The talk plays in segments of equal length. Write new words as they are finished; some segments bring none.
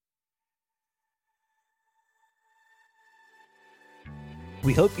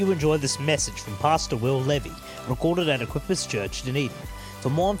We hope you enjoy this message from Pastor Will Levy, recorded at Equippers Church, Dunedin. For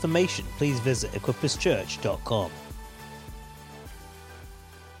more information, please visit equipperschurch.com.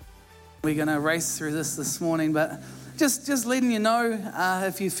 We're going to race through this morning, but just letting you know,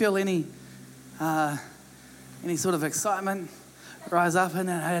 if you feel any sort of excitement rise up in and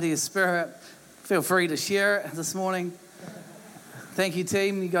out of your spirit, feel free to share it this morning. Thank you,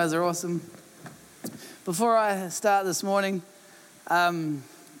 team. You guys are awesome. Before I start this morning, guess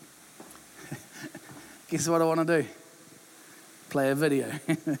what I want to do? Play a video.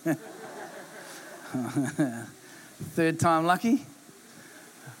 Third time lucky.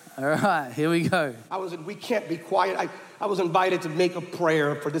 All right, here we go. We can't be quiet. I was invited to make a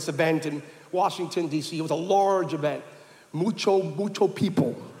prayer for this event in Washington, D.C. It was a large event. Mucho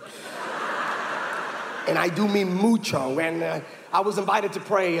people. And I do mean mucho. And I was invited to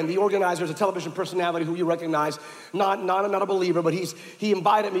pray, and the organizer is a television personality who you recognize, not a believer, but he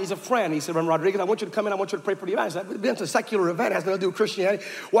invited me. He's a friend. He said, Rodriguez, I want you to come in. I want you to pray for the event. I said, it's a secular event. It has nothing to do with Christianity.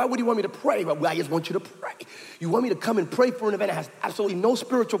 Why would you want me to pray? Well, I just want you to pray. You want me to come and pray for an event that has absolutely no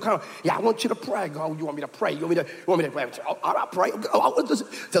spiritual content. Yeah, I want you to pray. Oh, you want me to pray? You want me to pray? Oh, I'll pray.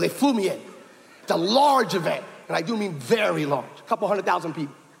 So they flew me in. It's a large event, and I do mean very large, a couple 100,000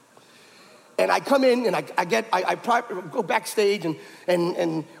 people. And I come in and I go backstage and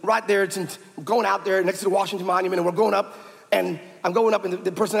right there, it's going out there next to the Washington Monument, and we're going up, and I'm going up, and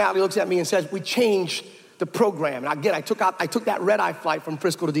the personality looks at me and says, we changed the program. And again, I took that red-eye flight from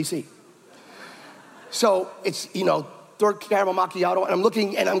Frisco to D.C. So it's, third caramel macchiato, and I'm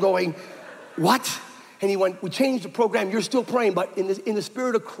looking and I'm going, what? And he went, we changed the program. You're still praying, but in the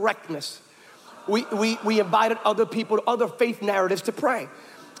spirit of correctness, we invited other people, other faith narratives to pray.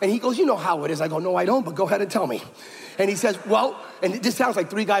 And he goes, you know how it is. I go, no, I don't, but go ahead and tell me. And he says, well, and this sounds like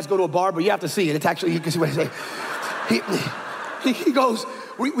three guys go to a bar, but you have to see it. It's actually, you can see what I say. He goes,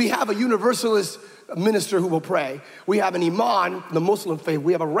 we have a universalist minister who will pray. We have an imam, the Muslim faith.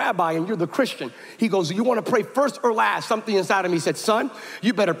 We have a rabbi, and you're the Christian. He goes, you want to pray first or last? Something inside of me said, son,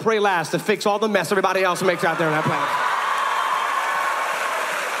 you better pray last to fix all the mess everybody else makes out there in that planet.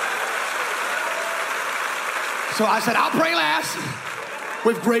 So I said, I'll pray last.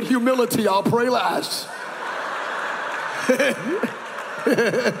 With great humility, I'll pray last.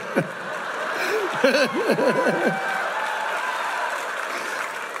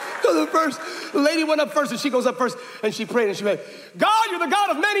 So the lady went up first, and she goes up first, and she prayed, and she went, God, you're the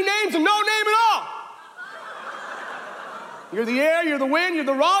God of many names and no name at all. You're the air, you're the wind, you're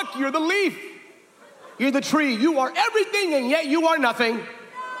the rock, you're the leaf. You're the tree. You are everything, and yet you are nothing.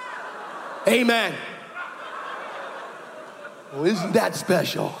 Amen. Well, isn't that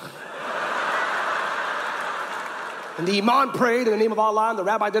special? And the imam prayed in the name of Allah, and the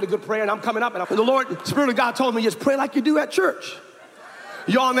rabbi did a good prayer, and I'm coming up, and the Lord, the Spirit of God told me, just pray like you do at church.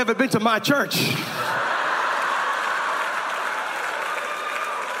 Y'all never been to my church.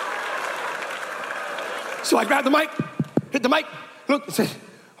 So I grabbed the mic, hit the mic, looked and said,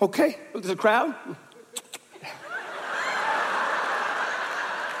 okay, looked at the crowd.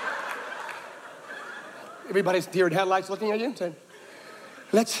 Everybody's deer in headlights looking at you and saying,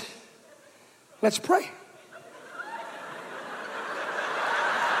 let's pray.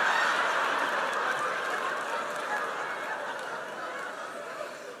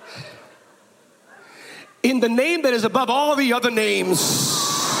 In the name that is above all the other names.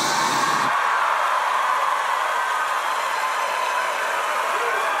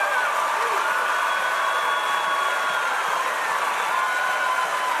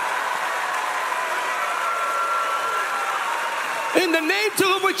 In the name to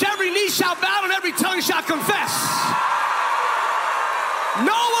whom which every knee shall bow and every tongue shall confess.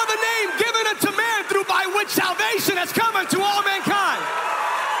 No other name given unto man through by which salvation has come unto all mankind.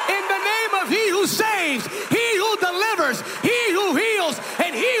 In the name of he who saves, he who delivers, he who heals,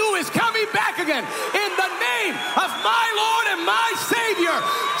 and he who is coming back again. In the name of my Lord and my Savior,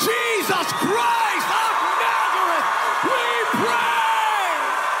 Jesus Christ of Nazareth, we pray.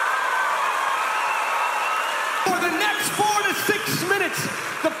 For the next 4 to 6 minutes,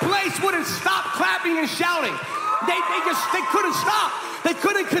 the place wouldn't stop clapping and shouting. They couldn't stop. They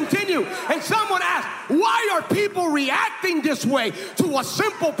couldn't continue. And someone asked, why are people reacting this way to a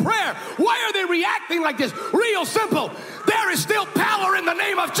simple prayer? Why are they reacting like this? Real simple. There is still power in the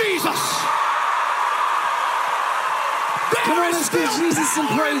name of Jesus. Come on, let's give Jesus some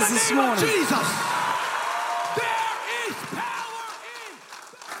praise this morning. Jesus. There is power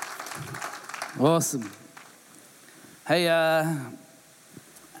in. Awesome. Hey, I'm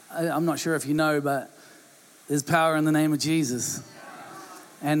not sure if you know, but there's power in the name of Jesus.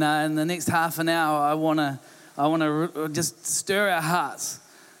 And in the next half an hour, I want I want to just stir our hearts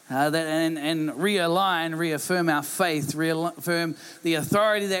and realign, reaffirm our faith, reaffirm the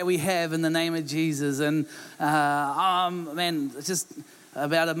authority that we have in the name of Jesus. And just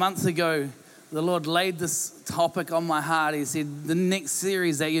about a month ago, the Lord laid this topic on my heart. He said, the next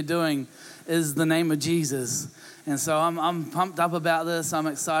series that you're doing is the name of Jesus. And so I'm pumped up about this. I'm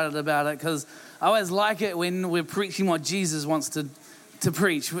excited about it because I always like it when we're preaching what Jesus wants to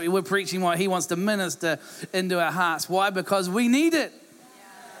preach. We're preaching what he wants to minister into our hearts. Why? Because we need it.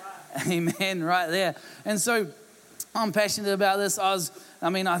 Yeah. Amen, right there. And so I'm passionate about this. I was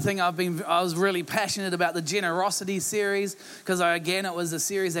really passionate about the generosity series because it was a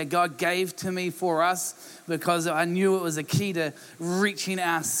series that God gave to me for us because I knew it was a key to reaching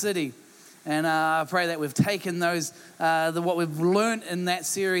our city. And I pray that we've taken what we've learned in that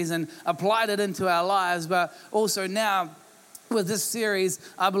series and applied it into our lives. But also now with this series,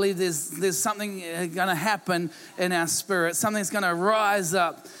 I believe there's something going to happen in our spirit. Something's going to rise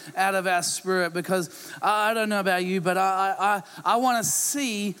up out of our spirit because I don't know about you, but I want to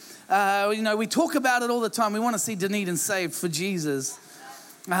see, we talk about it all the time. We want to see Dunedin saved for Jesus,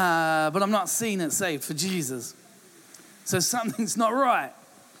 but I'm not seeing it saved for Jesus. So something's not right.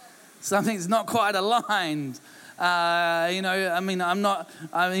 Something's not quite aligned. We are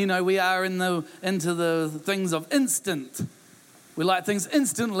into the things of instant. We like things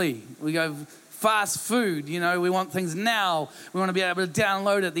instantly. We go fast food, we want things now. We want to be able to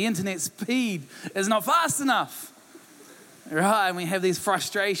download it. The internet speed is not fast enough. Right, and we have these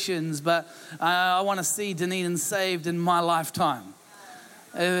frustrations, but I want to see Dunedin saved in my lifetime.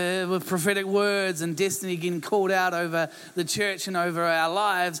 With prophetic words and destiny getting called out over the church and over our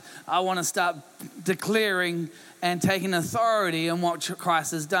lives, I want to start declaring and taking authority on what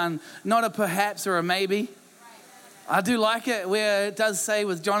Christ has done. Not a perhaps or a maybe. I do like it where it does say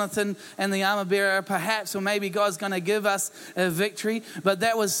with Jonathan and the armor bearer, perhaps or maybe God's going to give us a victory. But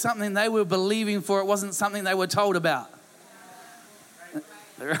that was something they were believing for. It wasn't something they were told about.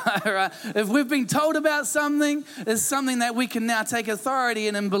 Right. If we've been told about something, it's something that we can now take authority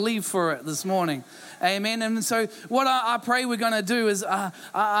in and believe for it this morning. Amen. And so what I pray we're going to do is I'm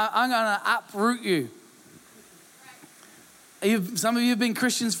going to uproot you. Some of you have been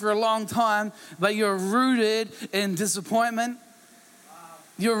Christians for a long time, but you're rooted in disappointment.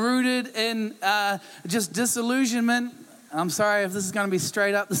 You're rooted in just disillusionment. I'm sorry if this is going to be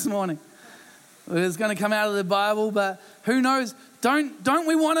straight up this morning. It's going to come out of the Bible, but who knows? Don't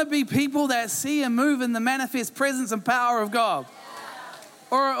we want to be people that see and move in the manifest presence and power of God?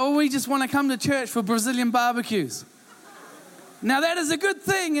 Or we just want to come to church for Brazilian barbecues? Now that is a good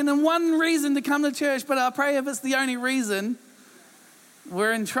thing and one reason to come to church, but I pray if it's the only reason,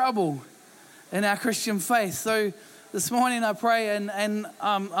 we're in trouble in our Christian faith. So this morning I pray and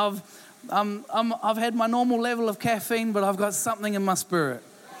I've had my normal level of caffeine, but I've got something in my spirit.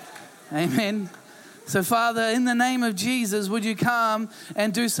 Amen. So Father, in the name of Jesus, would you come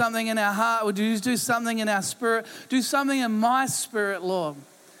and do something in our heart? Would you do something in our spirit? Do something in my spirit, Lord.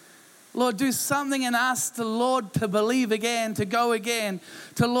 Lord, do something in us to believe again, to go again,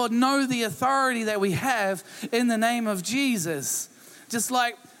 to, Lord, know the authority that we have in the name of Jesus. Just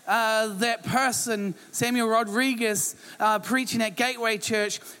like that person, Samuel Rodriguez, preaching at Gateway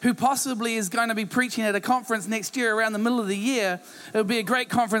Church, who possibly is going to be preaching at a conference next year around the middle of the year. It would be a great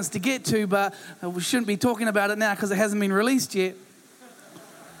conference to get to, but we shouldn't be talking about it now because it hasn't been released yet.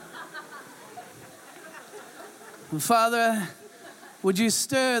 Father, would you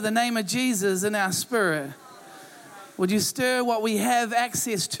stir the name of Jesus in our spirit? Would you stir what we have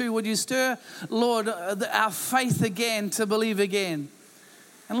access to? Would you stir, Lord, our faith again to believe again?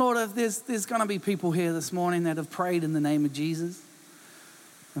 And Lord, if there's going to be people here this morning that have prayed in the name of Jesus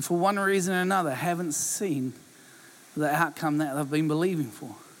and for one reason or another haven't seen the outcome that they've been believing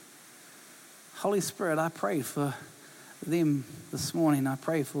for. Holy Spirit, I pray for them this morning. I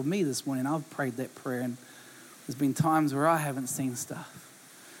pray for me this morning. I've prayed that prayer and there's been times where I haven't seen stuff.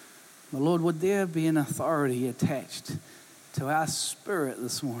 But Lord, would there be an authority attached to our spirit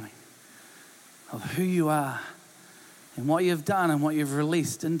this morning of who you are and what you've done and what you've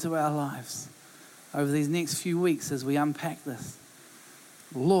released into our lives over these next few weeks as we unpack this.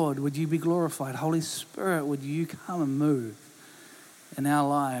 Lord, would you be glorified? Holy Spirit, would you come and move in our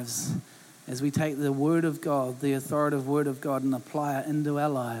lives as we take the word of God, the authoritative word of God, and apply it into our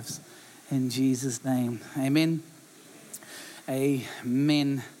lives in Jesus' name. Amen.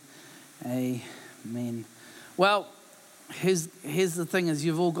 Amen. Amen. Well, here's the thing is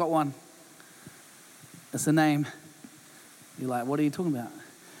you've all got one. It's a name. You're like, what are you talking about?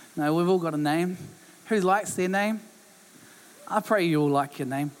 No, we've all got a name. Who likes their name? I pray you all like your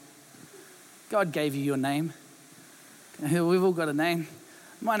name. God gave you your name. We've all got a name.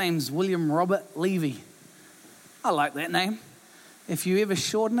 My name's William Robert Levy. I like that name. If you ever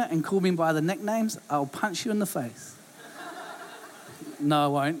shorten it and call me by the nicknames, I'll punch you in the face. No, I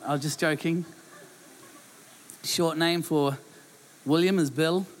won't. I was just joking. Short name for William is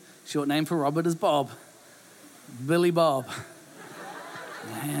Bill. Short name for Robert is Bob. Billy Bob.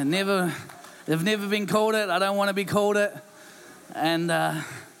 Yeah, they've never been called it. I don't want to be called it. And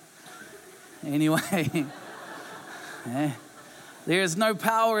anyway, yeah, there is no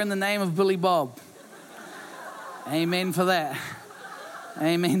power in the name of Billy Bob. Amen for that.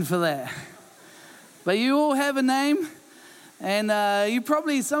 Amen for that. But you all have a name, and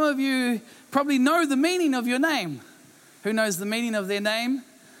some of you probably know the meaning of your name. Who knows the meaning of their name?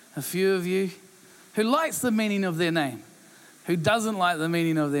 A few of you. Who likes the meaning of their name? Who doesn't like the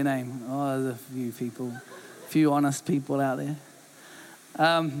meaning of their name? Oh, there's a few people, a few honest people out there.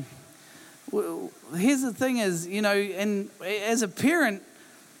 Here's the thing is, and as a parent,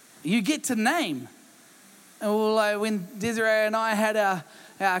 you get to name. Well, like when Desiree and I had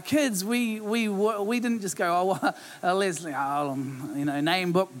our kids, we didn't just go, Leslie,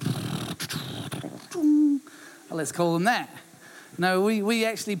 name book. Let's call them that. No, we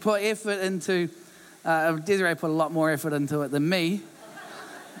actually put effort into, Desiree put a lot more effort into it than me.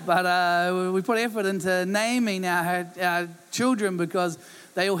 But we put effort into naming our children because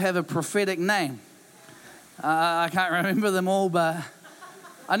they all have a prophetic name. I can't remember them all, but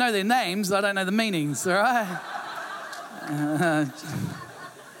I know their names. I don't know the meanings, all right?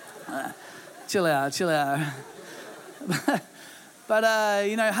 Chill out. But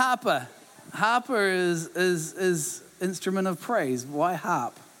Harper. Harper is instrument of praise. Why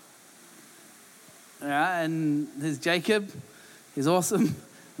harp? All right, and there's Jacob. He's awesome.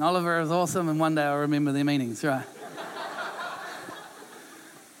 And Oliver is awesome. And one day I'll remember their meanings, right?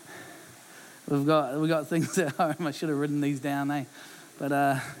 We've got things at home. I should have written these down, eh?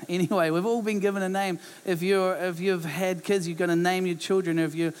 But anyway, we've all been given a name. If you've had kids, you're going to name your children.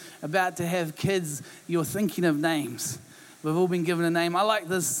 If you're about to have kids, you're thinking of names. We've all been given a name. I like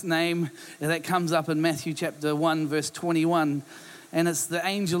this name that comes up in Matthew chapter 1, verse 21. And it's the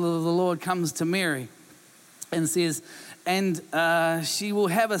angel of the Lord comes to Mary and says, and she will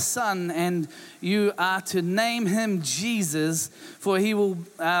have a son, and you are to name him Jesus, for he will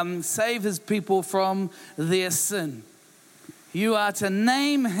save his people from their sin. You are to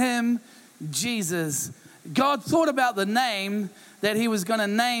name him Jesus. God thought about the name that he was going to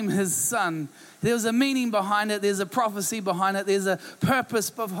name his son. There was a meaning behind it. There's a prophecy behind it. There's a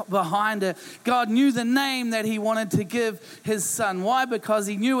purpose behind it. God knew the name that he wanted to give his son. Why? Because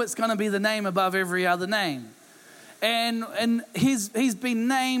he knew it's going to be the name above every other name. And he's been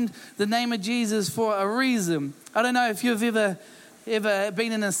named the name of Jesus for a reason. I don't know if you've ever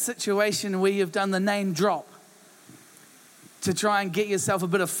been in a situation where you've done the name drop to try and get yourself a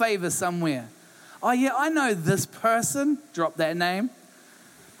bit of favor somewhere. Oh yeah, I know this person. Drop that name.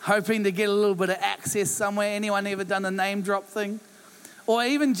 Hoping to get a little bit of access somewhere. Anyone ever done a name drop thing? Or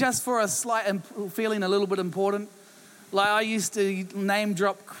even just for a slight feeling a little bit important. Like I used to name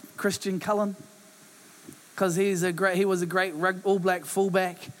drop Christian Cullen because he was a great All Black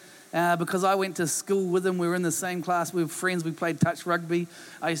fullback. Because I went to school with him, we were in the same class, we were friends, we played touch rugby.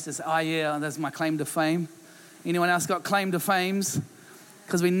 I used to say, oh yeah, that's my claim to fame. Anyone else got claim to fames?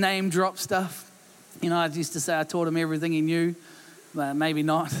 Because we name drop stuff. I used to say I taught him everything he knew. But maybe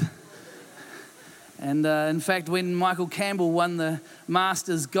not. And in fact, when Michael Campbell won the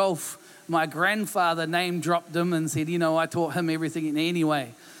Masters Golf, my grandfather name dropped him and said, I taught him everything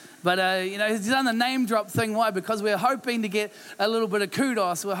anyway. But, he's done the name drop thing. Why? Because we're hoping to get a little bit of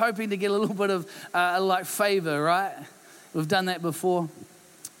kudos. We're hoping to get a little bit of favor, right? We've done that before.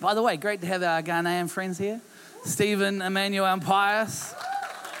 By the way, great to have our Ghanaian friends here. Stephen, Emmanuel, and Pius.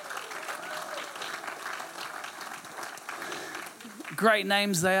 Great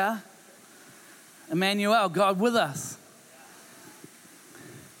names they are. Emmanuel, God with us.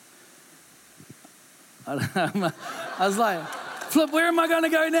 I don't know. I was like, Flip, where am I going to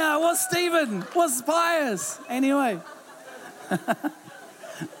go now? What's Stephen? What's Pius? Anyway. All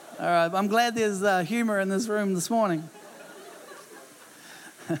right, I'm glad there's humor in this room this morning.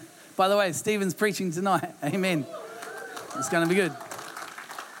 By the way, Stephen's preaching tonight. Amen. It's going to be good.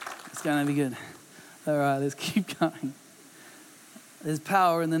 It's going to be good. All right, let's keep going. There's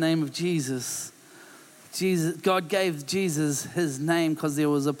power in the name of Jesus. God gave Jesus his name because there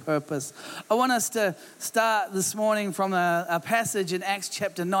was a purpose. I want us to start this morning from a passage in Acts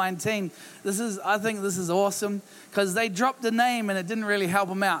chapter 19. I think this is awesome because they dropped a name and it didn't really help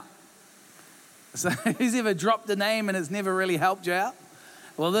them out. So who's ever dropped a name and it's never really helped you out?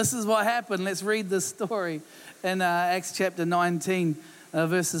 Well, this is what happened. Let's read this story in Acts chapter 19.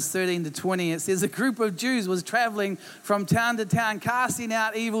 Verses 13 to 20, it says, a group of Jews was traveling from town to town, casting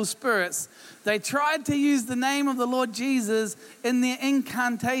out evil spirits. They tried to use the name of the Lord Jesus in their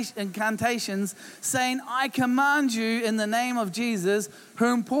incantations, saying, I command you in the name of Jesus,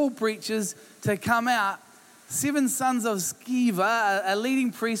 whom Paul preaches, to come out. 7 sons of Sceva, a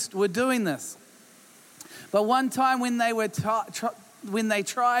leading priest, were doing this. But one time when they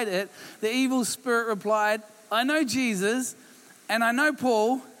tried it, the evil spirit replied, I know Jesus, and I know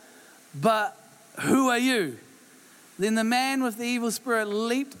Paul, but who are you? Then the man with the evil spirit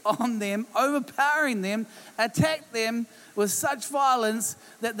leaped on them, overpowering them, attacked them with such violence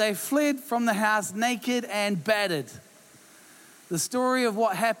that they fled from the house naked and battered. The story of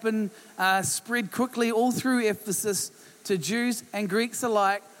what happened spread quickly all through Ephesus to Jews and Greeks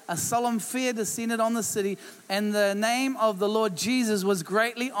alike. A solemn fear descended on the city, and the name of the Lord Jesus was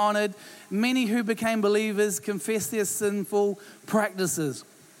greatly honored. Many who became believers confessed their sinful practices.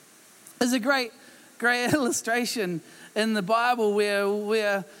 There's a great illustration in the Bible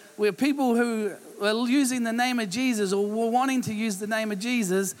where people who were using the name of Jesus or were wanting to use the name of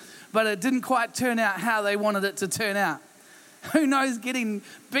Jesus, but it didn't quite turn out how they wanted it to turn out. Who knows, getting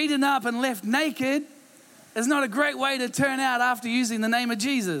beaten up and left naked is not a great way to turn out after using the name of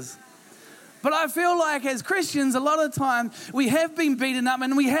Jesus. But I feel like as Christians, a lot of time we have been beaten up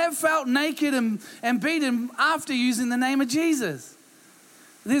and we have felt naked and beaten after using the name of Jesus.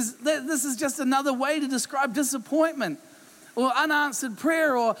 This is just another way to describe disappointment or unanswered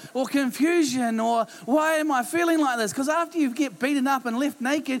prayer or confusion or why am I feeling like this? Because after you get beaten up and left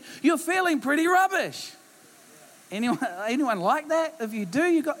naked, you're feeling pretty rubbish. Anyone like that? If you do,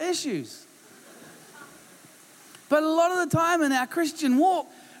 you've got issues. But a lot of the time in our Christian walk,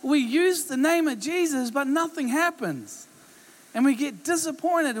 we use the name of Jesus, but nothing happens. And we get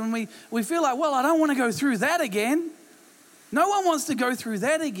disappointed and we feel like, well, I don't want to go through that again. No one wants to go through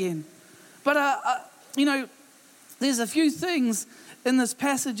that again. But, there's a few things in this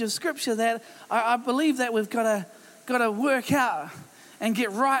passage of Scripture that I believe that we've got to work out and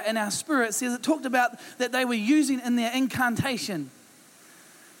get right in our spirit. It talked about that they were using in their incantation.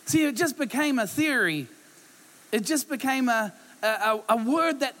 See, it just became a theory. It just became a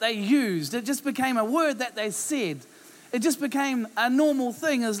word that they used. It just became a word that they said. It just became a normal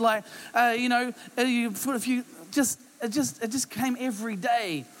thing. It's like, it just came every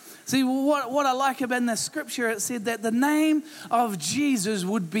day. See, what I like about this scripture, it said that the name of Jesus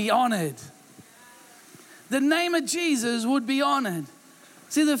would be honored. The name of Jesus would be honored.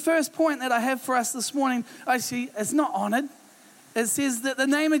 See, the first point that I have for us this morning, actually, it's not honored. It says that the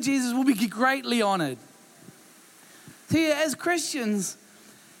name of Jesus will be greatly honored. See, as Christians,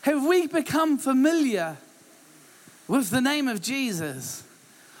 have we become familiar with the name of Jesus?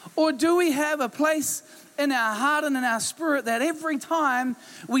 Or do we have a place in our heart and in our spirit that every time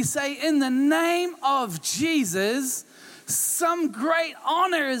we say, in the name of Jesus, some great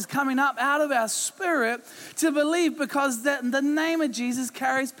honor is coming up out of our spirit to believe because the name of Jesus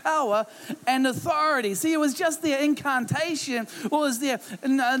carries power and authority. See, it was just their incantation or was there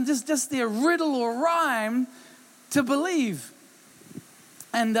just their riddle or rhyme to believe.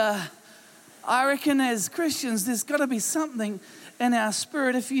 And I reckon as Christians, there's got to be something in our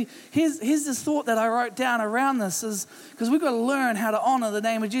spirit. Here's this thought that I wrote down around this is because we've got to learn how to honor the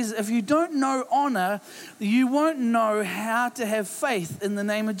name of Jesus. If you don't know honor, you won't know how to have faith in the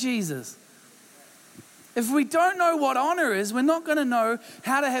name of Jesus. If we don't know what honor is, we're not going to know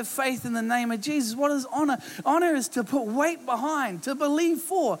how to have faith in the name of Jesus. What is honor? Honor is to put weight behind, to believe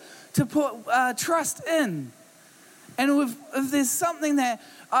for, to put trust in. And if there's something that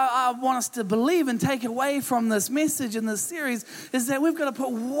I want us to believe and take away from this message in this series is that we've got to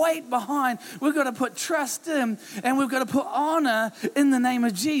put weight behind, we've got to put trust in, and we've got to put honor in the name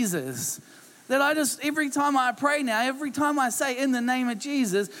of Jesus. That every time I pray now, every time I say in the name of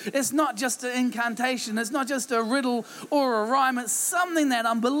Jesus, it's not just an incantation, it's not just a riddle or a rhyme, it's something that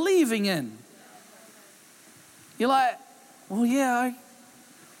I'm believing in. You're like, well, yeah,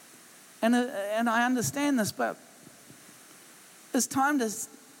 and I understand this, but it's time to,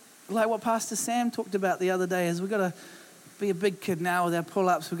 like what Pastor Sam talked about the other day, is we've got to be a big kid now with our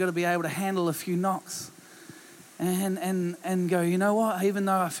pull-ups. We've got to be able to handle a few knocks and go, you know what, even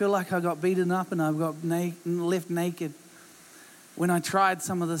though I feel like I got beaten up and I got left naked, when I tried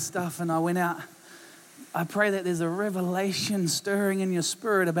some of this stuff and I went out, I pray that there's a revelation stirring in your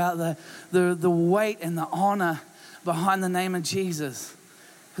spirit about the weight and the honor behind the name of Jesus.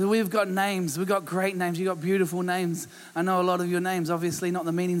 Because we've got names, we've got great names, you've got beautiful names. I know a lot of your names, obviously not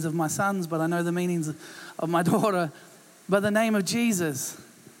the meanings of my sons, but I know the meanings of my daughter. But the name of Jesus,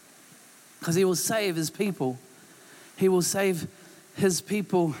 because he will save his people. He will save his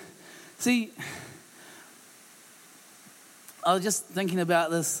people. See, I was just thinking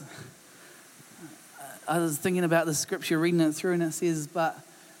about this. I was thinking about the scripture, reading it through, and it says, but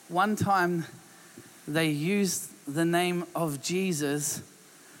one time they used the name of Jesus,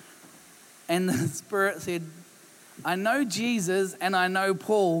 and the Spirit said, I know Jesus and I know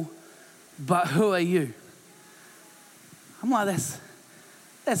Paul, but who are you? I'm like,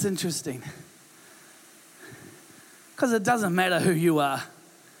 that's interesting. Because it doesn't matter who you are.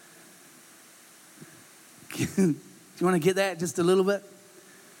 Do you want to get that just a little bit?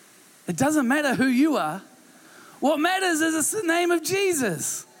 It doesn't matter who you are. What matters is it's the name of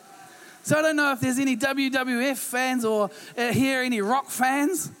Jesus. So I don't know if there's any WWF fans or here any rock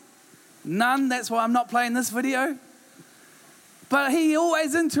fans. None. That's why I'm not playing this video. But he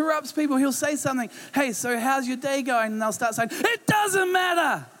always interrupts people. He'll say something. Hey, so how's your day going? And they'll start saying, it doesn't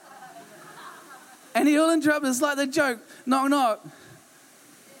matter. And he'll interrupt. It's like the joke. Knock, knock.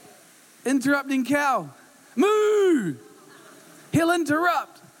 Interrupting cow. Moo. He'll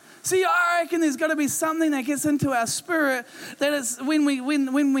interrupt. See, I reckon there's got to be something that gets into our spirit that is when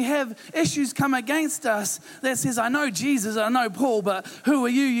we have issues come against us that says, I know Jesus, I know Paul, but who are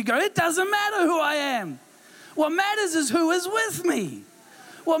you? You go, it doesn't matter who I am. What matters is who is with me.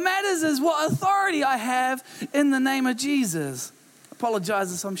 What matters is what authority I have in the name of Jesus. I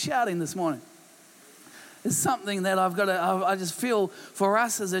apologize if I'm shouting this morning. It's something that I just feel for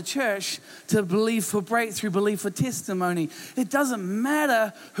us as a church to believe for breakthrough, believe for testimony. It doesn't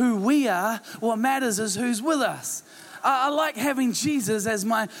matter who we are. What matters is who's with us. I like having Jesus as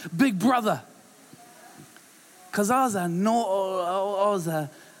my big brother. Because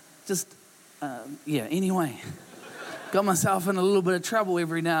anyway. Got myself in a little bit of trouble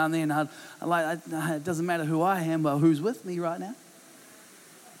every now and then. It doesn't matter who I am, but who's with me right now.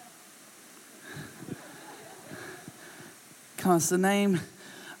 Come on, it's the name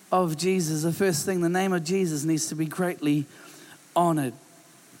of Jesus. The first thing, the name of Jesus needs to be greatly honored.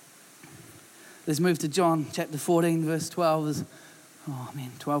 Let's move to John chapter 14, verse 12.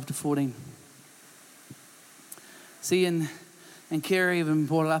 12 to 14. See, and Kerry even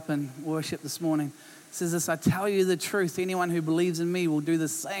brought it up in worship this morning. It says this, I tell you the truth, anyone who believes in me will do the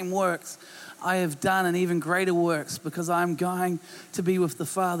same works I have done and even greater works because I'm going to be with the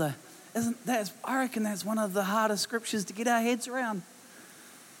Father. I reckon that's one of the hardest scriptures to get our heads around.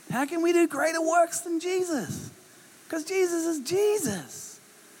 How can we do greater works than Jesus? Because Jesus is Jesus.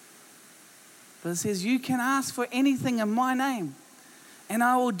 But it says, you can ask for anything in my name, and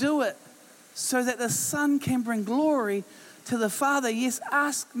I will do it so that the Son can bring glory to the Father. Yes,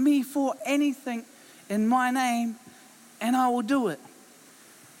 ask me for anything in my name, and I will do it.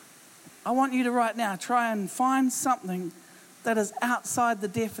 I want you to right now try and find something that is outside the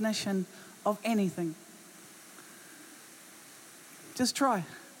definition of anything. Just try.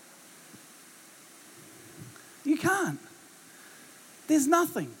 You can't. There's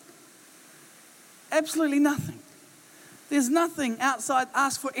nothing. Absolutely nothing. There's nothing outside.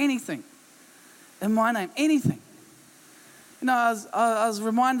 Ask for anything in my name. Anything. You know, I was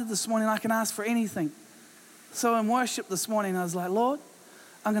reminded this morning I can ask for anything. So in worship this morning, I was like, Lord,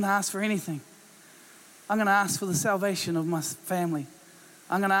 I'm going to ask for anything. I'm going to ask for the salvation of my family.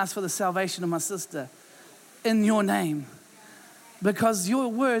 I'm going to ask for the salvation of my sister in your name. Because your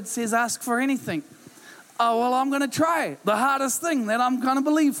word says ask for anything. Oh, well, I'm going to try it. The hardest thing that I'm going to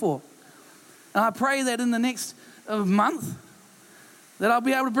believe for. And I pray that in the next month that I'll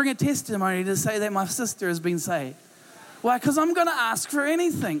be able to bring a testimony to say that my sister has been saved. Why? Because I'm going to ask for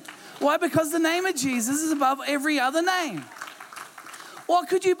anything. Why? Because the name of Jesus is above every other name. What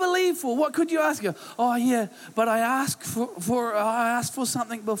could you believe for? What could you ask? Oh yeah, but I asked for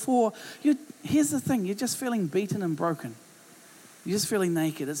something before. Here's the thing: you're just feeling beaten and broken. You're just feeling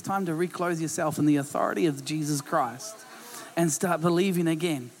naked. It's time to reclothe yourself in the authority of Jesus Christ and start believing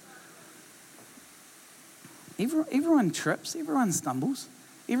again. Everyone trips. Everyone stumbles.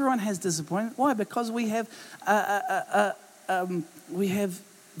 Everyone has disappointment. Why? Because we have the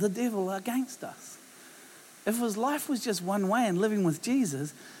devil against us. If life was just one way and living with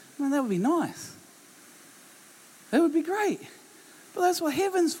Jesus, that would be nice. That would be great. But that's what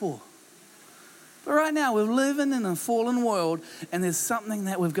heaven's for. But right now, we're living in a fallen world, and there's something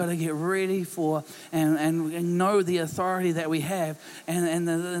that we've got to get ready for and know the authority that we have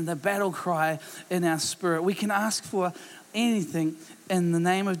and the battle cry in our spirit. We can ask for anything in the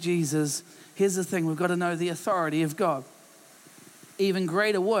name of Jesus. Here's the thing. We've got to know the authority of God. Even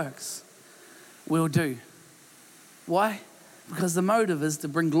greater works we'll do. Why? Because the motive is to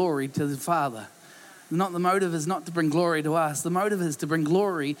bring glory to the Father. The motive is not to bring glory to us. The motive is to bring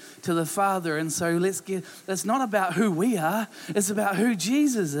glory to the Father. And so it's not about who we are. It's about who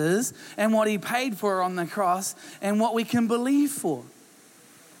Jesus is and what he paid for on the cross and what we can believe for.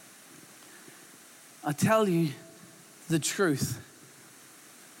 I tell you the truth.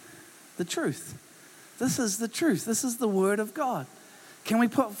 The truth. This is the truth. This is the Word of God. Can we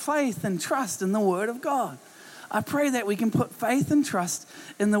put faith and trust in the Word of God? I pray that we can put faith and trust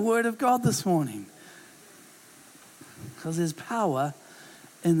in the Word of God this morning. Because there's power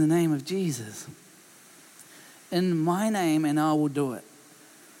in the name of Jesus. In my name and I will do it.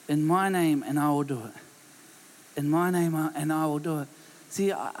 In my name and I will do it. In my name and I will do it.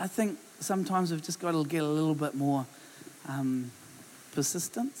 See, I think sometimes we've just got to get a little bit more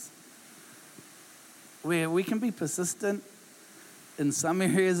persistence. Where we can be persistent in some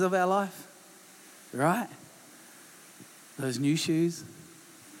areas of our life, right? Those new shoes.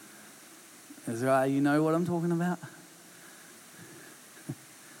 Is right, you know what I'm talking about?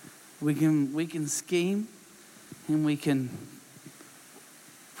 We can scheme and we can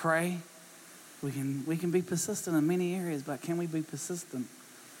pray. We can be persistent in many areas, but can we be persistent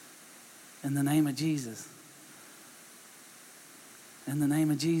in the name of Jesus? In the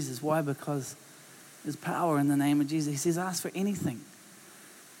name of Jesus. Why? Because there's power in the name of Jesus. He says, ask for anything,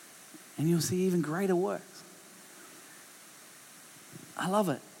 and you'll see even greater works. I love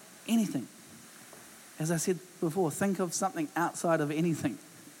it. Anything. As I said before, think of something outside of anything.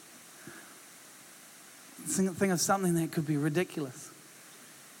 Think of something that could be ridiculous.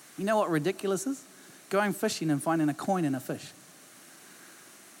 You know what ridiculous is? Going fishing and finding a coin in a fish.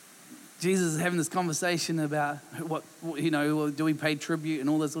 Jesus is having this conversation about do we pay tribute and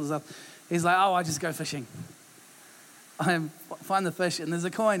all this sort of stuff. He's like, I just go fishing. I find the fish and there's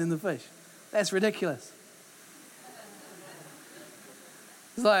a coin in the fish. That's ridiculous.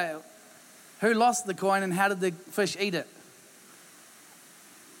 It's like, who lost the coin and how did the fish eat it?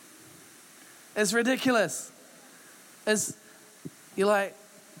 It's ridiculous. You're like,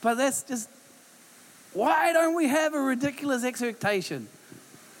 but that's just, why don't we have a ridiculous expectation?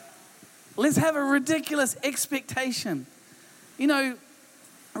 Let's have a ridiculous expectation. You know,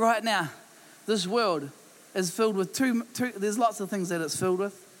 right now, this world is filled with there's lots of things that it's filled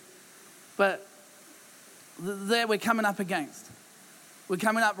with, but that we're coming up against. We're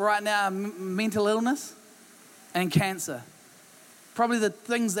coming up right now, mental illness and cancer. Probably the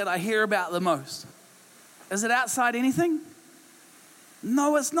things that I hear about the most. Is it outside anything?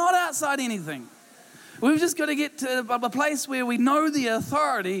 No, it's not outside anything. We've just got to get to a place where we know the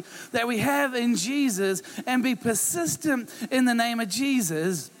authority that we have in Jesus and be persistent in the name of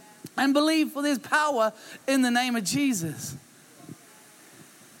Jesus and believe for there's power in the name of Jesus.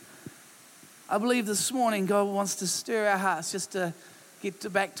 I believe this morning God wants to stir our hearts just to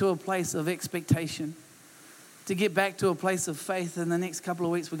get back to a place of expectation, to get back to a place of faith. In the next couple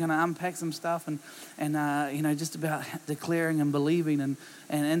of weeks, we're going to unpack some stuff and just about declaring and believing and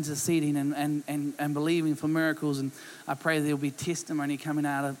interceding and believing for miracles. And I pray there'll be testimony coming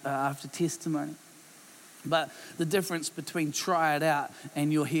out of after testimony. But the difference between try it out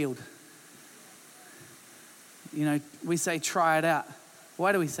and you're healed. You know, we say try it out.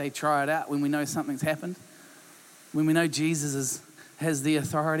 Why do we say try it out when we know something's happened? When we know Jesus has the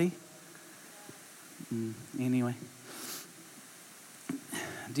authority? Anyway,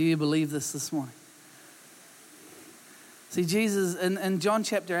 do you believe this morning? See, Jesus, in John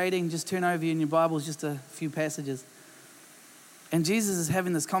chapter 18, just turn over in your Bibles, just a few passages. And Jesus is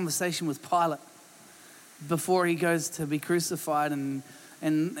having this conversation with Pilate before he goes to be crucified. And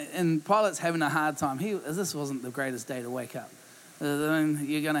Pilate's having a hard time. This wasn't the greatest day to wake up. Then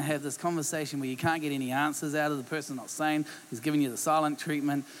you're going to have this conversation where you can't get any answers out of the person not saying. He's giving you the silent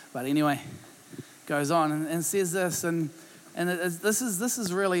treatment. But anyway, goes on and says this, and this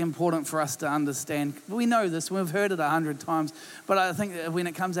is really important for us to understand. We know this, we've heard it 100 times, but I think when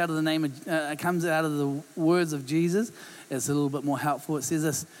it comes out of it comes out of the words of Jesus, it's a little bit more helpful. It says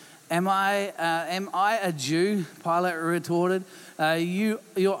this: Am I a Jew? Pilate retorted.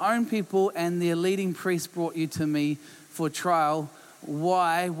 Your own people and their leading priests brought you to me for trial.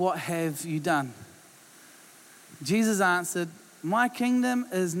 Why? What have you done? Jesus answered, my kingdom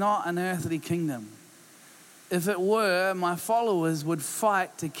is not an earthly kingdom. If it were, my followers would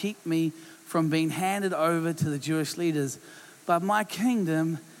fight to keep me from being handed over to the Jewish leaders. But my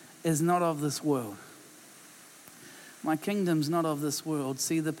kingdom is not of this world. My kingdom's not of this world.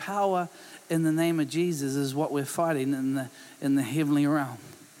 See, the power in the name of Jesus is what we're fighting in the heavenly realm.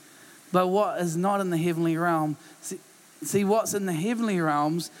 But what is not in the heavenly realm, see, See, what's in the heavenly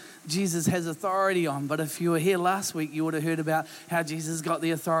realms, Jesus has authority on. But if you were here last week, you would have heard about how Jesus got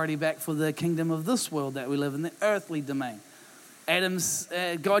the authority back for the kingdom of this world that we live in, the earthly domain.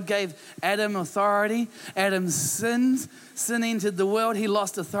 God gave Adam authority. Adam sinned. Sin entered the world. He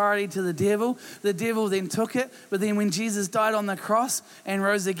lost authority to the devil. The devil then took it. But then when Jesus died on the cross and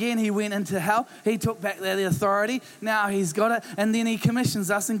rose again, he went into hell. He took back the authority. Now he's got it. And then he commissions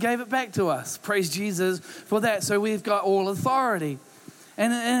us and gave it back to us. Praise Jesus for that. So we've got all authority.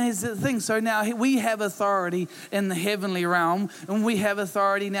 And here's the thing. So now we have authority in the heavenly realm. And we have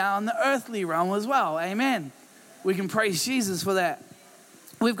authority now in the earthly realm as well. Amen. We can praise Jesus for that.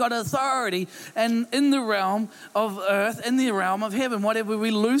 We've got authority and in the realm of earth, in the realm of heaven. Whatever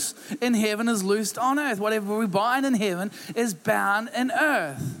we loose in heaven is loosed on earth. Whatever we bind in heaven is bound in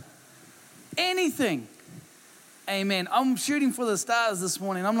earth. Anything. Amen. I'm shooting for the stars this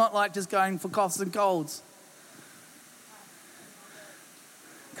morning. I'm not like just going for coughs and colds.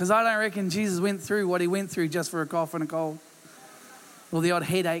 Because I don't reckon Jesus went through what he went through just for a cough and a cold. Or the odd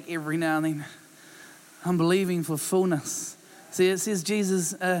headache every now and then. I'm believing for fullness. See, it says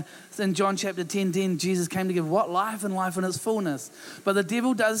Jesus, in John chapter 10, Jesus came to give what? Life and life in its fullness. But the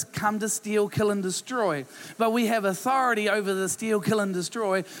devil does come to steal, kill, and destroy. But we have authority over the steal, kill, and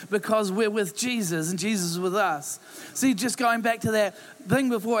destroy because we're with Jesus and Jesus is with us. See, just going back to that thing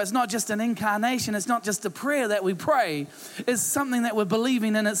before, it's not just an incarnation. It's not just a prayer that we pray. It's something that we're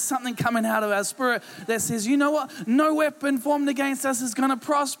believing in. It's something coming out of our spirit that says, you know what? No weapon formed against us is going to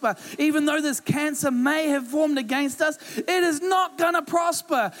prosper. Even though this cancer may have formed against us, it is not going to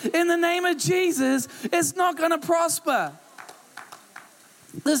prosper. In the name of Jesus, it's not going to prosper.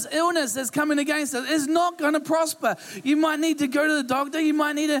 This illness that's coming against us is not going to prosper. You might need to go to the doctor. You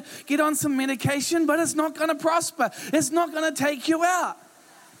might need to get on some medication, but it's not going to prosper. It's not going to take you out.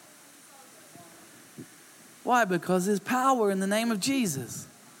 Why? Because there's power in the name of Jesus.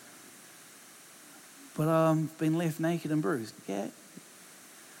 But I've been left naked and bruised. Yeah.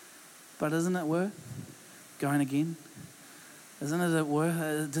 But isn't it worth going again? Isn't it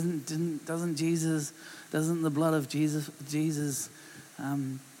worth? Doesn't the blood of Jesus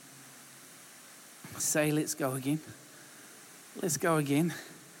say, let's go again? Let's go again.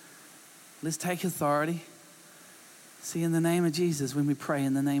 Let's take authority. See, in the name of Jesus, when we pray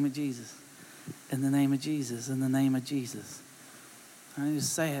in the name of Jesus, in the name of Jesus, in the name of Jesus. I don't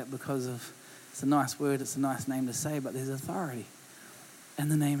just say it because it's a nice word, it's a nice name to say, but there's authority in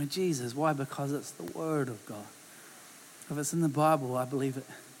the name of Jesus. Why? Because it's the word of God. If it's in the Bible, I believe it.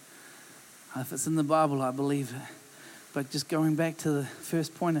 If it's in the Bible, I believe it. But just going back to the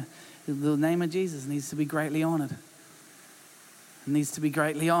first point, the name of Jesus needs to be greatly honored. It needs to be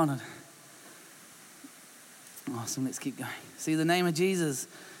greatly honored. Awesome, let's keep going. See, the name of Jesus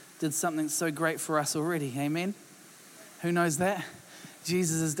did something so great for us already. Amen? Who knows that?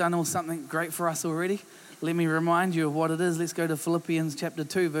 Jesus has done something great for us already. Let me remind you of what it is. Let's go to Philippians chapter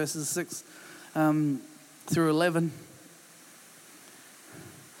 2, verses 6 through 11.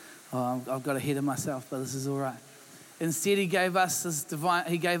 Oh, I've got ahead of myself, but this is all right. Instead, he gave up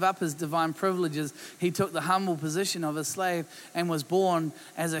his divine privileges. He took the humble position of a slave and was born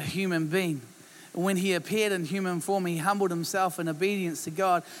as a human being. When he appeared in human form, he humbled himself in obedience to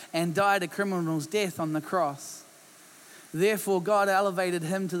God and died a criminal's death on the cross. Therefore, God elevated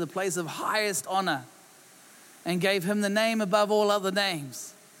him to the place of highest honor and gave him the name above all other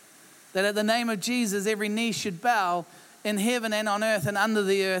names, that at the name of Jesus, every knee should bow in heaven and on earth and under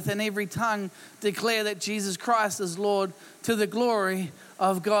the earth, and every tongue declare that Jesus Christ is Lord, to the glory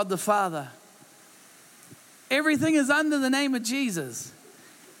of God the Father. Everything is under the name of Jesus.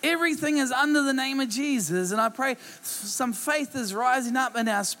 Everything is under the name of Jesus. And I pray some faith is rising up in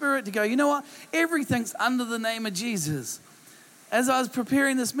our spirit to go, you know what? Everything's under the name of Jesus. As I was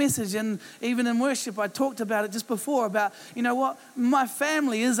preparing this message and even in worship, I talked about it just before about, you know what? My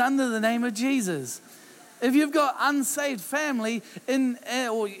family is under the name of Jesus. If you've got unsaved family,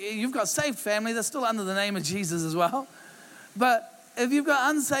 or you've got saved family, they're still under the name of Jesus as well. But if you've got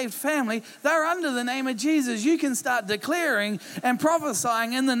unsaved family, they're under the name of Jesus. You can start declaring and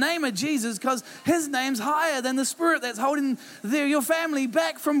prophesying in the name of Jesus because his name's higher than the spirit that's holding your family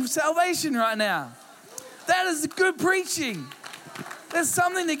back from salvation right now. That is good preaching. There's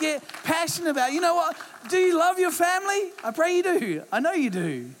something to get passionate about. You know what? Do you love your family? I pray you do. I know you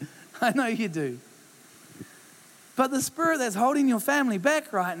do. I know you do. But the spirit that's holding your family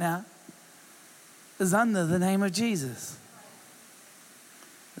back right now is under the name of Jesus.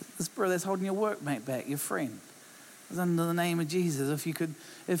 The spirit that's holding your workmate back, your friend, is under the name of Jesus.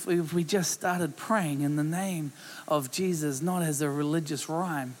 If we just started praying in the name of Jesus, not as a religious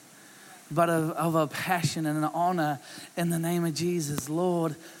rhyme, but of a passion and an honor in the name of Jesus.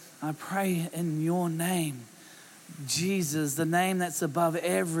 Lord, I pray in your name, Jesus, the name that's above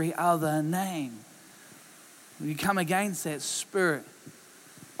every other name. We come against that spirit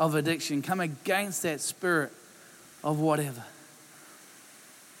of addiction, come against that spirit of whatever.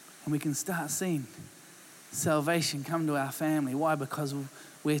 And we can start seeing salvation come to our family. Why? Because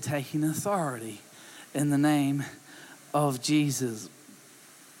we're taking authority in the name of Jesus.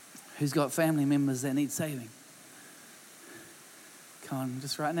 Who's got family members that need saving? Come on,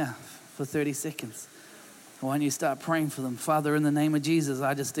 just right now, for 30 seconds. Why don't you start praying for them? Father, in the name of Jesus,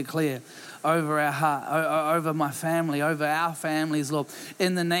 I just declare over our heart, over my family, over our families, Lord,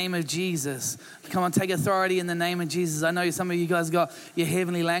 in the name of Jesus. Come on, take authority in the name of Jesus. I know some of you guys got your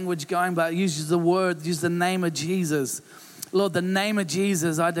heavenly language going, but use the word, use the name of Jesus. Lord, the name of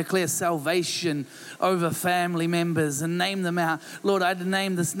Jesus, I declare salvation over family members and name them out. Lord, I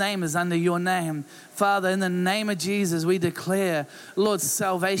name this name is under your name. Father, in the name of Jesus, we declare, Lord,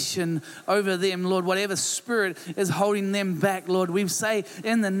 salvation over them. Lord, whatever spirit is holding them back, Lord, we say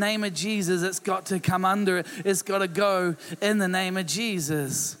in the name of Jesus, it's got to come under it. It's got to go in the name of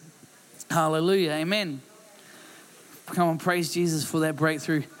Jesus. Hallelujah. Amen. Come on, praise Jesus for that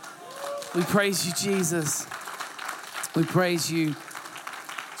breakthrough. We praise you, Jesus. We praise you,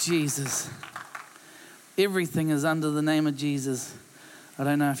 Jesus. Everything is under the name of Jesus. I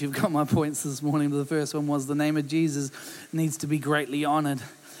don't know if you've got my points this morning, but the first one was the name of Jesus needs to be greatly honored.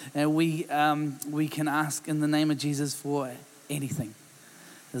 And we can ask in the name of Jesus for anything.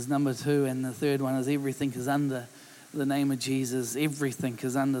 There's number 2. And the third one is everything is under the name of Jesus. Everything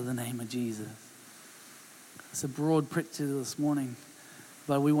is under the name of Jesus. It's a broad picture this morning,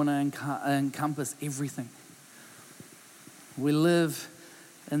 but we want to encompass everything. We live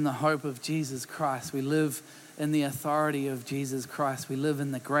in the hope of Jesus Christ. We live in the authority of Jesus Christ. We live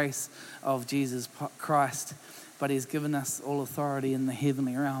in the grace of Jesus Christ. But he's given us all authority in the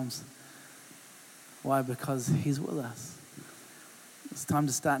heavenly realms. Why? Because he's with us. It's time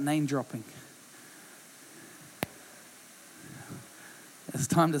to start name dropping. It's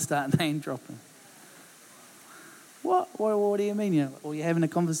time to start name dropping. What do you mean? You're having a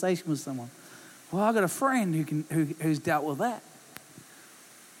conversation with someone. Well, I've got a friend who's dealt with that.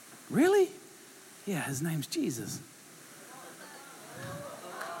 Really? Yeah, his name's Jesus.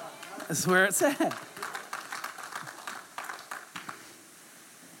 That's where it's at.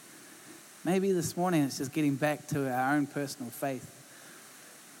 Maybe this morning it's just getting back to our own personal faith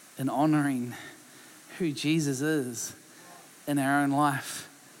and honoring who Jesus is in our own life.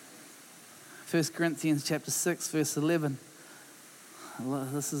 1 Corinthians chapter 6, verse 11.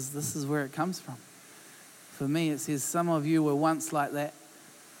 This is where it comes from. For me, it says, some of you were once like that,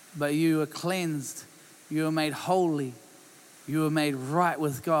 but you were cleansed, you were made holy, you were made right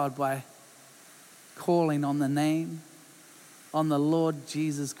with God by calling on the name, on the Lord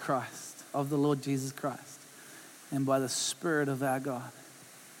Jesus Christ, of the Lord Jesus Christ, and by the Spirit of our God.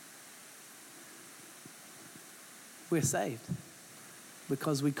 We're saved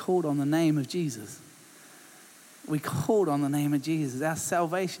because we called on the name of Jesus. We called on the name of Jesus, our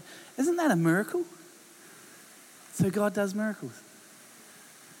salvation. Isn't that a miracle? So God does miracles.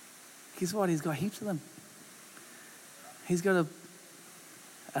 Guess what? He's got heaps of them. He's got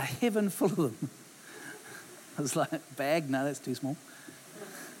a heaven full of them. I was like, bag? No, that's too small.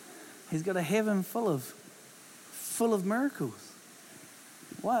 He's got a heaven full of miracles.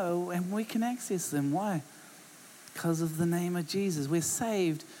 Why? And we can access them. Why? Because of the name of Jesus. We're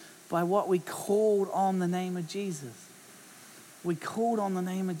saved by what we called on the name of Jesus. We called on the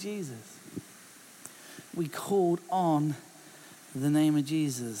name of Jesus. We called on the name of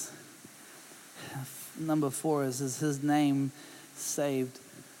Jesus. Number 4 is his name saved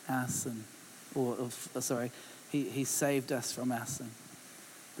our sin. He saved us from our sin.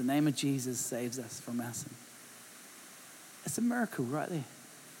 The name of Jesus saves us from our sin. It's a miracle right there.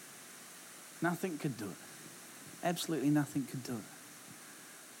 Nothing could do it. Absolutely nothing could do it.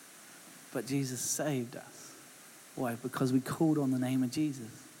 But Jesus saved us. Why? Because we called on the name of Jesus.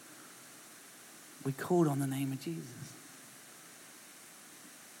 We called on the name of Jesus.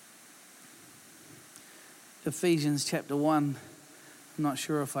 Ephesians chapter 1. I'm not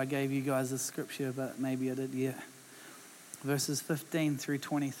sure if I gave you guys this scripture, but maybe I did, yeah. Verses 15 through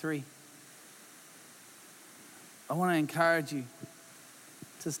 23. I want to encourage you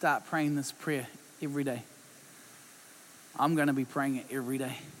to start praying this prayer every day. I'm going to be praying it every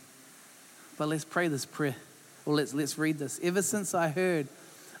day. But let's pray this prayer. Or let's read this. Ever since I heard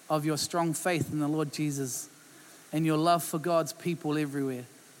of your strong faith in the Lord Jesus and your love for God's people everywhere,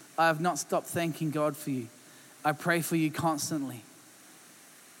 I have not stopped thanking God for you. I pray for you constantly.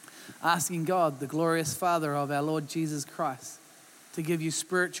 asking God, the glorious Father of our Lord Jesus Christ, to give you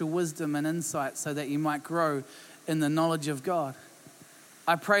spiritual wisdom and insight so that you might grow in the knowledge of God.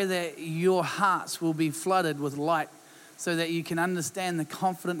 I pray that your hearts will be flooded with light so that you can understand the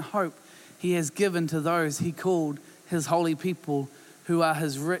confident hope he has given to those he called his holy people, who are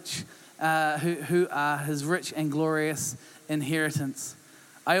his rich and glorious inheritance.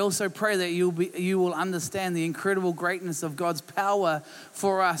 I also pray that you will understand the incredible greatness of God's power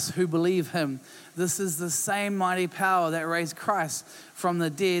for us who believe him. This is the same mighty power that raised Christ from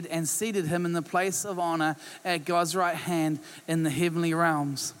the dead and seated him in the place of honor at God's right hand in the heavenly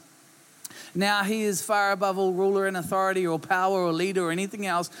realms. Now he is far above all ruler and authority or power or leader or anything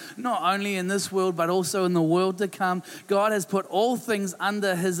else, not only in this world but also in the world to come. God has put all things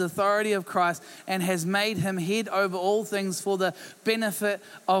under his authority of Christ and has made him head over all things for the benefit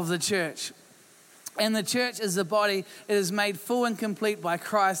of the church. And the church is the body. It is made full and complete by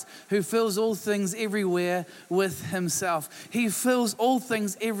Christ, who fills all things everywhere with himself. He fills all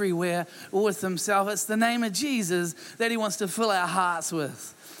things everywhere with himself. It's the name of Jesus that he wants to fill our hearts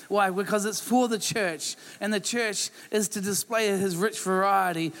with. Why? Because it's for the church, and the church is to display his rich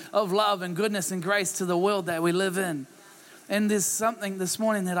variety of love and goodness and grace to the world that we live in. And there's something this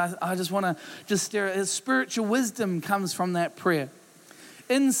morning that I just want to stare at. Spiritual wisdom comes from that prayer.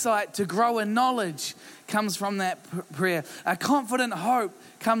 Insight to grow in knowledge comes from that prayer. A confident hope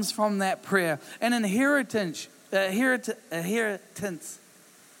comes from that prayer. An inheritance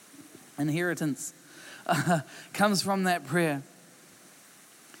comes from that prayer.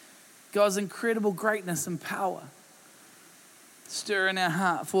 God's incredible greatness and power stir in our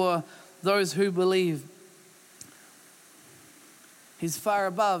heart for those who believe. He's far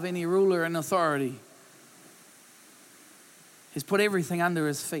above any ruler and authority. He's put everything under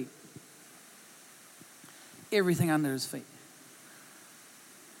his feet. Everything under his feet.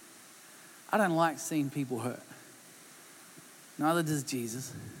 I don't like seeing people hurt. Neither does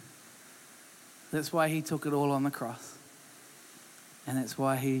Jesus. That's why he took it all on the cross. And that's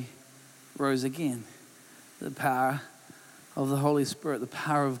why he rose again. The power of the Holy Spirit, the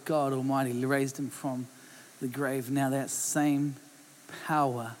power of God Almighty raised him from the grave. Now that same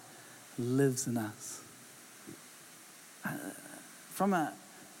power lives in us. From an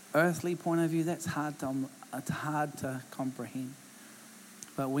earthly point of view, that's hard to comprehend.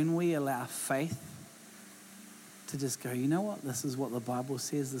 But when we allow faith to just go, you know what? This is what the Bible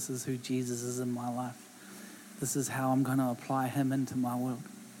says. This is who Jesus is in my life. This is how I'm going to apply him into my world.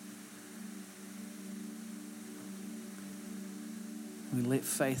 We let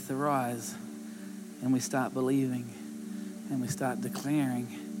faith arise and we start believing and we start declaring,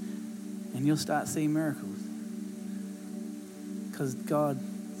 and you'll start seeing miracles. Because God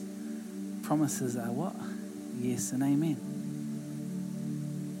promises are what? Yes and amen.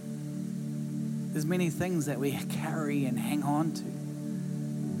 There's many things that we carry and hang on to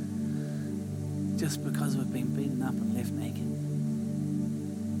just because we've been beaten up and left naked.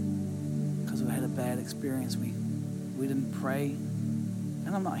 Because we had a bad experience. We didn't pray.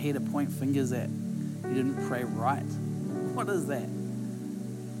 And I'm not here to point fingers at you didn't pray right. What is that?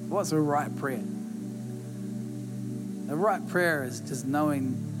 What's a right prayer? A right prayer is just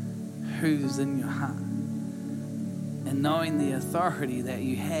knowing who's in your heart and knowing the authority that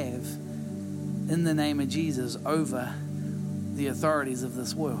you have in the name of Jesus over the authorities of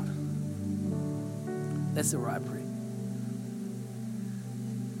this world. That's the right prayer.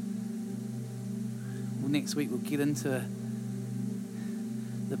 Well, next week we'll get into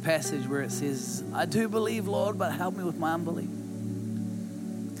the passage where it says, I do believe, Lord, but help me with my unbelief.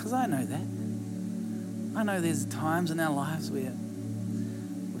 Because I know that. I know there's times in our lives where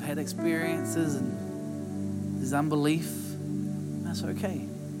we've had experiences and there's unbelief. That's okay.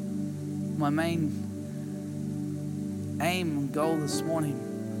 My main aim and goal this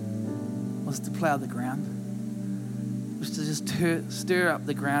morning was to plow the ground, was to just stir up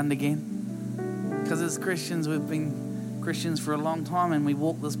the ground again. Because as Christians, we've been Christians for a long time and we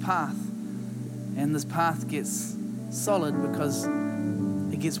walk this path, and this path gets solid because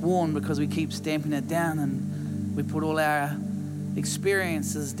it gets worn because we keep stamping it down and we put all our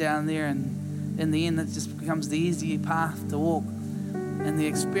experiences down there, and in the end it just becomes the easy path to walk, and the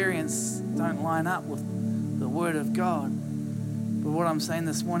experience don't line up with the Word of God. But what I'm saying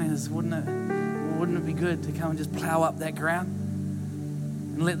this morning is, wouldn't it be good to come and just plow up that ground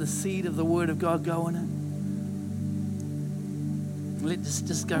and let the seed of the Word of God go in it? Let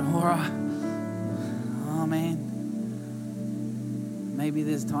just go, all right. Oh man. Maybe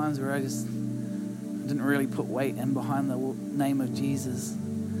there's times where I didn't really put weight in behind the name of Jesus.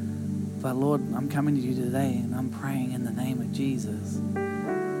 But Lord, I'm coming to you today and I'm praying in the name of Jesus.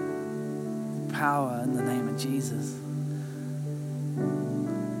 power in the name of Jesus.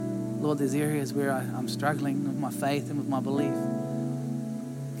 Lord, there's areas where I'm struggling with my faith and with my belief.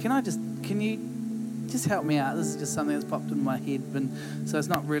 Can you just help me out? This is just something that's popped in my head, so it's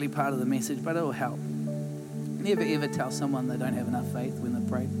not really part of the message, but it will help. Never ever tell someone they don't have enough faith when they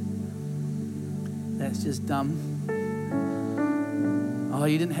pray. That's just dumb. Oh,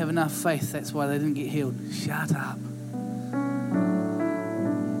 you didn't have enough faith, that's why they didn't get healed. Shut up.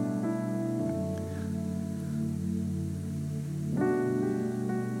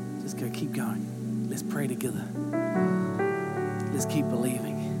 Just go, keep going. Let's pray together. Let's keep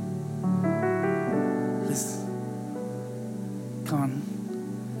believing. Come on.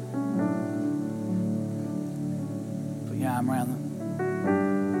 Put your arm around them.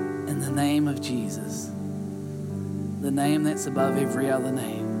 In the name of Jesus, the name that's above every other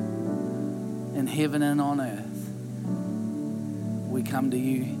name, in heaven and on earth, we come to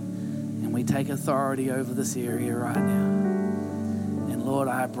you and we take authority over this area right now. And Lord,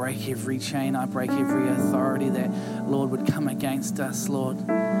 I break every chain, I break every authority that, Lord, would come against us, Lord.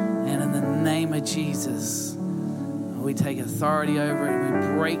 And in the name of Jesus, we take authority over it and we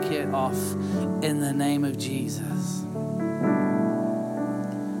break it off in the name of Jesus.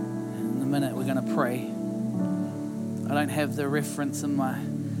 In a minute, we're going to pray. I don't have the reference in my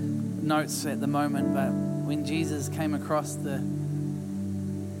notes at the moment, but when Jesus came across the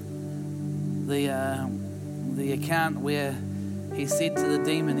account where he said to the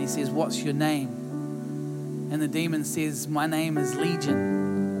demon, he says, "What's your name?" And the demon says, "My name is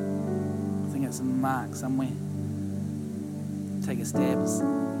Legion." I think it's in Mark somewhere. Take a stab.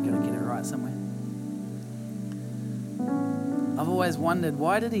 Got to get it right somewhere. I've always wondered,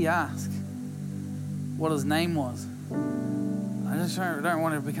 why did he ask what his name was? I just don't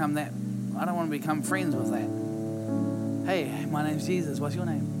want to become that. I don't want to become friends with that. Hey, my name's Jesus. What's your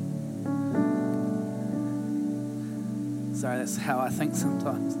name? Sorry, that's how I think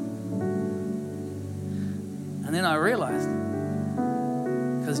sometimes. And then I realized,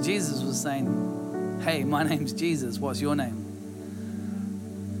 because Jesus was saying, "Hey, my name's Jesus. What's your name?"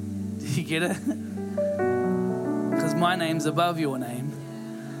 You get it? Because my name's above your name.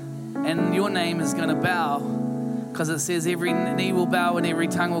 And your name is going to bow. Because it says every knee will bow and every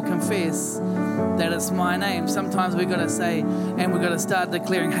tongue will confess that it's my name. Sometimes we've got to say, and we've got to start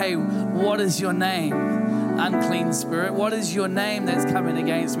declaring, "Hey, what is your name, unclean spirit? What is your name that's coming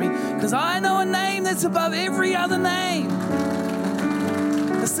against me? Because I know a name that's above every other name.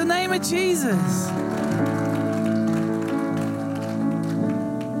 It's the name of Jesus."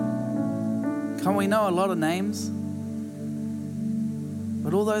 Come, we know a lot of names,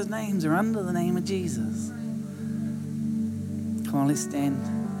 but all those names are under the name of Jesus. Come on, let's stand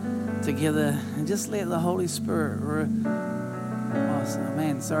together and just let the Holy Spirit.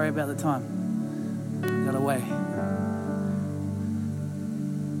 Sorry about the time. Got away.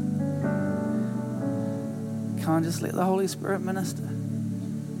 Come on, just let the Holy Spirit minister.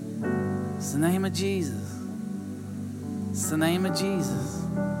 It's the name of Jesus. It's the name of Jesus.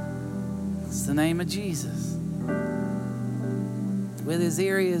 It's the name of Jesus. Where there's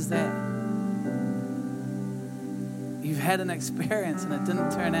areas that you've had an experience and it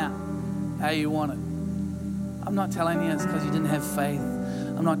didn't turn out how you wanted. I'm not telling you it's because you didn't have faith.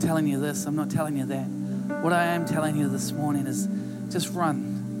 I'm not telling you this. I'm not telling you that. What I am telling you this morning is just run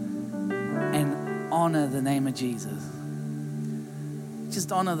and honor the name of Jesus.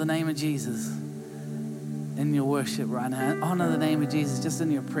 Just honor the name of Jesus in your worship right now. Honor the name of Jesus just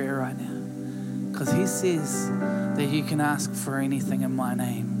in your prayer right now. Because he says that you can ask for anything in my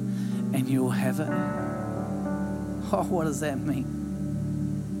name and you will have it. Oh, what does that mean?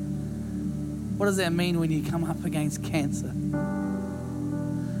 What does that mean when you come up against cancer?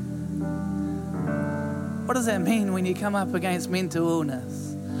 What does that mean when you come up against mental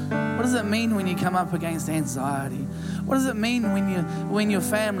illness? What does it mean when you come up against anxiety? What does it mean when your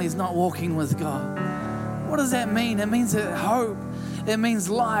family's not walking with God? What does that mean? It means hope. It means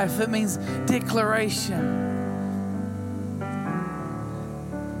life. It means declaration.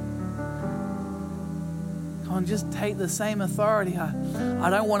 Come on, just take the same authority. I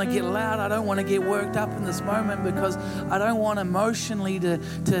don't want to get loud. I don't want to get worked up in this moment because I don't want emotionally to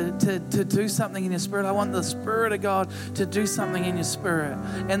do something in your spirit. I want the Spirit of God to do something in your spirit.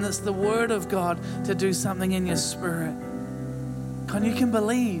 And it's the Word of God to do something in your spirit. Come on, you can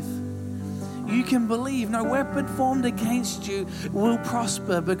believe. You can believe. No weapon formed against you will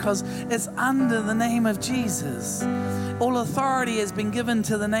prosper because it's under the name of Jesus. All authority has been given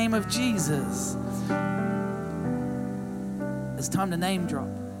to the name of Jesus. It's time to name drop.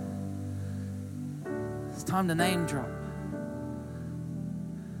 It's time to name drop.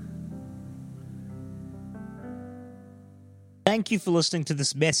 Thank you for listening to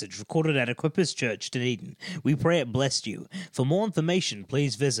this message recorded at Equippers Church, Dunedin. We pray it blessed you. For more information,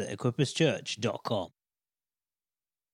 please visit equipperschurch.com.